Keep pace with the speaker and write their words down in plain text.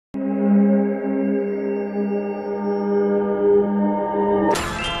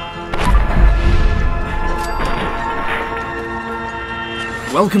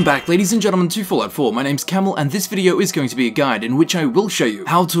Welcome back, ladies and gentlemen, to Fallout 4. My name's Camel, and this video is going to be a guide in which I will show you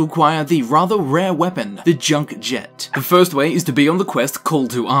how to acquire the rather rare weapon, the Junk Jet. The first way is to be on the quest Call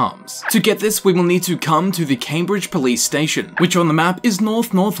to Arms. To get this, we will need to come to the Cambridge Police Station, which on the map is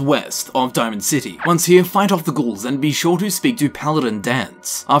north-northwest of Diamond City. Once here, fight off the ghouls and be sure to speak to Paladin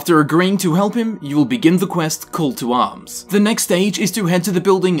Dance. After agreeing to help him, you will begin the quest Call to Arms. The next stage is to head to the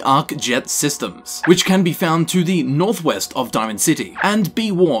building Arc Jet Systems, which can be found to the northwest of Diamond City, and be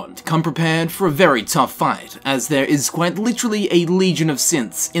warned, come prepared for a very tough fight, as there is quite literally a legion of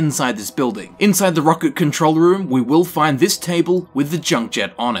synths inside this building. Inside the rocket control room, we will find this table with the Junk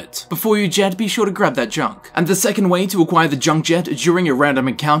Jet on it. Before you jet, be sure to grab that junk. And the second way to acquire the Junk Jet during a random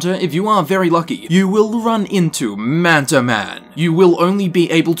encounter, if you are very lucky, you will run into Manta Man. You will only be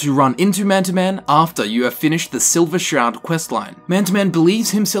able to run into Manta Man after you have finished the Silver Shroud questline. Manta Man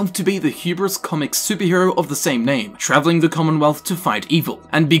believes himself to be the Hubris Comics superhero of the same name, traveling the Commonwealth to fight evil.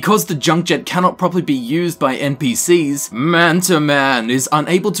 And because the Junk Jet cannot properly be used by NPCs, Manta Man is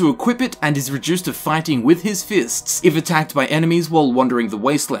unable to equip it and is reduced to fighting with his fists if attacked by enemies while wandering the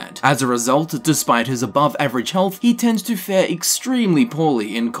wasteland. As a result, despite his above average health, he tends to fare extremely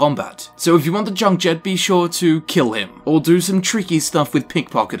poorly in combat. So if you want the Junk Jet, be sure to kill him, or do some tricky stuff with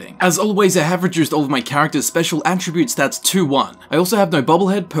pickpocketing. As always, I have reduced all of my character's special attribute stats to 1. I also have no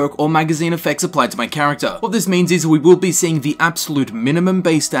bobblehead, perk, or magazine effects applied to my character. What this means is we will be seeing the absolute minimum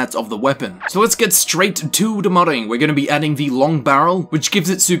base stats of the weapon. So let's get straight to the modding. We're going to be adding the long barrel, which gives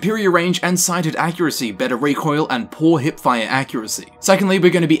it superior range and sighted accuracy, better recoil, and poor hipfire accuracy. Secondly,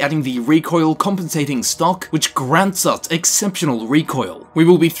 we're going to be adding the recoil compensating stock, which grants us exceptional recoil. We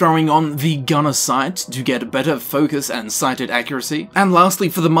will be throwing on the gunner sight to get better focus and sighted accuracy. And lastly,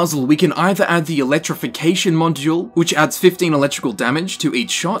 for the muzzle, we can either add the electrification module, which adds 15 electrical damage to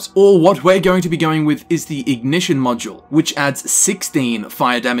each shot, or what we're going to be going with is the ignition module, which adds 16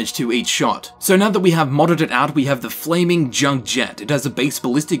 fire damage to each shot. So now that we have modded it out, we have the Flaming Junk Jet. It has a base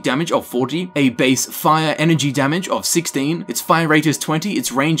ballistic damage of 40, a base fire energy damage of 16, its fire rate is 20,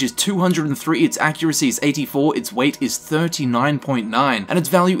 its range is 203, its accuracy is 84, its weight is 39.9, and its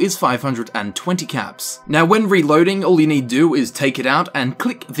value is 520 caps. Now when reloading, all you need to do is take it out and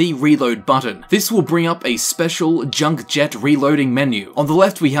click the reload button. This will bring up a special Junk Jet reloading menu. On the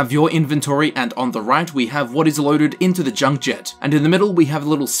left we have your inventory, and on the right we have what is loaded into the Junk Jet. And in the middle we have a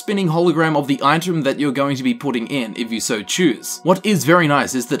little spinning hologram of the item that you're going to be putting in if you so choose. What is very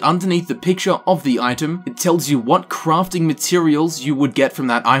nice is that underneath the picture of the item, it tells you what crafting materials you would get from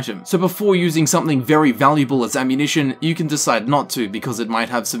that item. So before using something very valuable as ammunition, you can decide not to because it might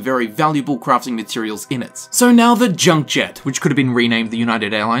have some very valuable crafting materials in it. So now the Junk Jet, which could have been renamed the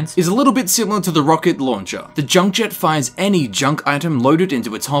United Airlines, is a little bit similar to the rocket launcher. The Junk Jet fires any junk item loaded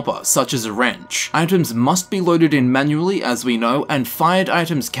into its hopper, such as a wrench. Items must be loaded in manually, as we know, and fired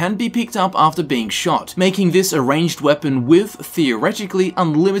items can be picked up after being shot, making this a ranged weapon with, theoretically,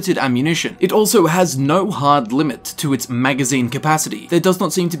 unlimited ammunition. It also has no hard limit to its magazine capacity. There does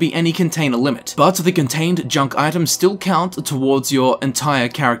not seem to be any container limit, but the contained junk items still count towards your entire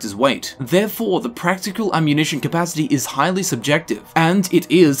character's weight. Therefore, the practical ammunition capacity is highly subjective, and it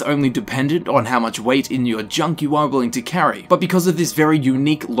is only dependent on how much weight in your junk you are willing to carry. But because of this very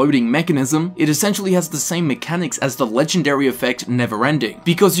unique loading mechanism, it essentially has the same mechanics as the legendary effect Neverending,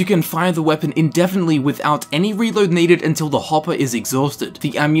 because you can fire the weapon indefinitely without any reload needed until the hopper is exhausted.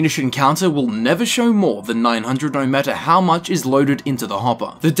 The ammunition counter will never show more than 900 no matter how much is loaded into the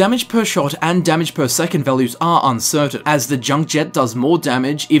hopper. The damage per shot and damage per second values are uncertain, as the Junk Jet does more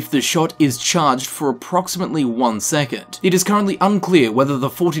damage if the shot is charged for approximately 1 second. It is currently unclear whether the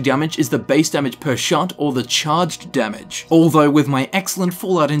 40 damage is the base damage per shot or the charged damage, although with my excellent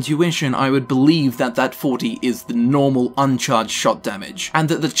Fallout intuition I would believe that that 40 is the normal uncharged shot damage, and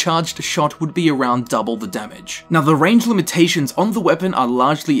that the charged shot would be around double the damage. Now the range limitations on the weapon are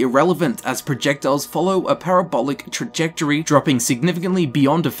largely irrelevant, as projectiles follow a parabolic trajectory, dropping significantly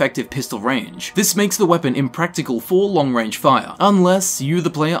beyond effective pistol range. This makes the weapon impractical for long-range fire, unless you the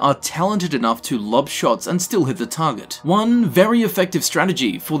player are talented enough to lob shots and still hit the target. One very effective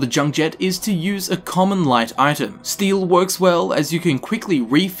strategy for the Junk Jet is to use a common light item. Steel works well, as you can quickly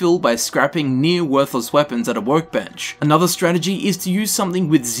refill by scrapping near worthless weapons at a workbench. Another strategy is to use something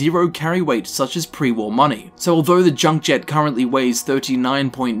with zero carry weight, such as pre-war money. So although the Junk Jet currently weighs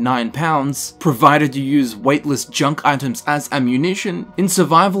 39.9 pounds, provided you use weightless junk items as ammunition, in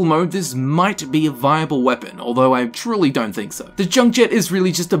survival mode this might be a viable weapon, although I truly don't think so. The Junk Jet is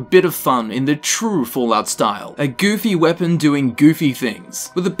really just a bit of fun in the true Fallout style. A goofy weapon doing goofy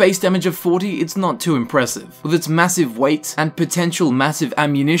things. With a base damage of 40, it's not too impressive. With its massive weight and potential massive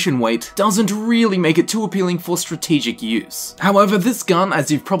ammunition weight, doesn't really make it too appealing for strategic use. However, this gun,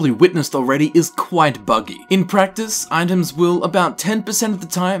 as you've probably witnessed already, is quite buggy. In practice, items will about 10% of the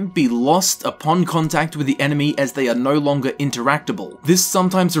time be lost upon contact with the enemy as they are no longer interactable. This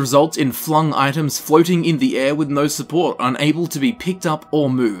sometimes results in flung items floating in the air with no support, unable to be picked up or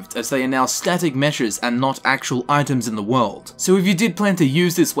moved, as they are now static meshes and not actual items in the world. So if you did plan to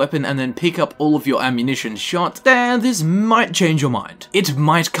use this weapon and then pick up all of your ammunition shot, then this might change your mind. It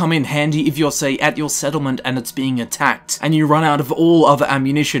might come in handy if you're, say, at your settlement and it's being attacked, and you run out of all other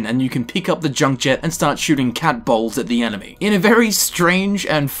ammunition and you can pick up the junk jet and start shooting cat balls at the enemy. In a very strange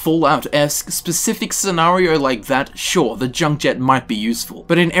and Fallout-esque specific scenario like that, sure, the junk jet might be useful.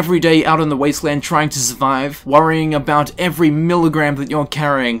 But in every day out in the wasteland trying to survive, worrying about every milligram that you're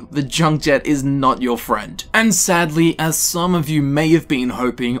carrying, the junk jet is not your friend. And sadly, as some of you may have been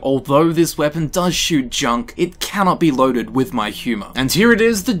hoping, although this weapon does shoot junk, it cannot be loaded with my humor. And here it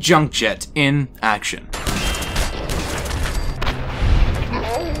is, the junk jet in action.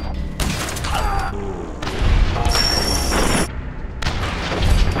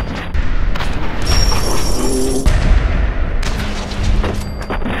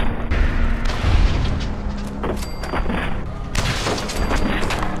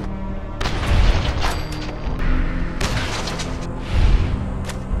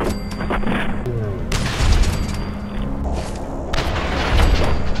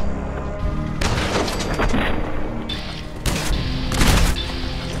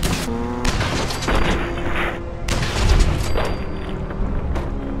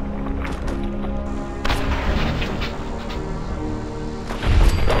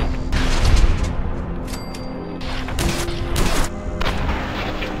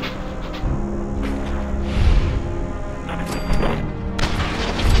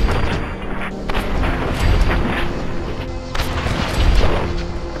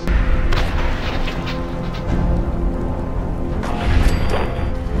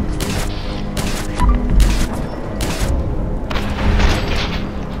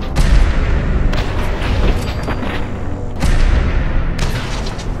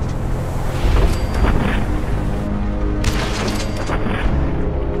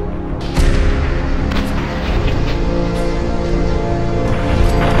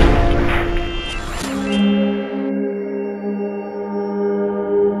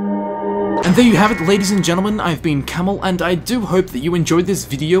 And there you have it, ladies and gentlemen. I've been Camel, and I do hope that you enjoyed this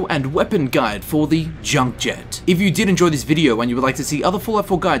video and weapon guide for the Junk Jet. If you did enjoy this video and you would like to see other Fallout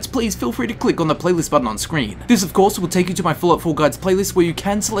 4 guides, please feel free to click on the playlist button on screen. This, of course, will take you to my Fallout 4 guides playlist where you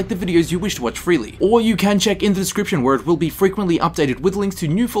can select the videos you wish to watch freely. Or you can check in the description where it will be frequently updated with links to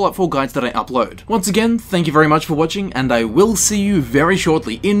new Fallout 4 guides that I upload. Once again, thank you very much for watching, and I will see you very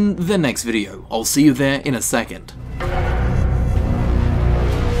shortly in the next video. I'll see you there in a second.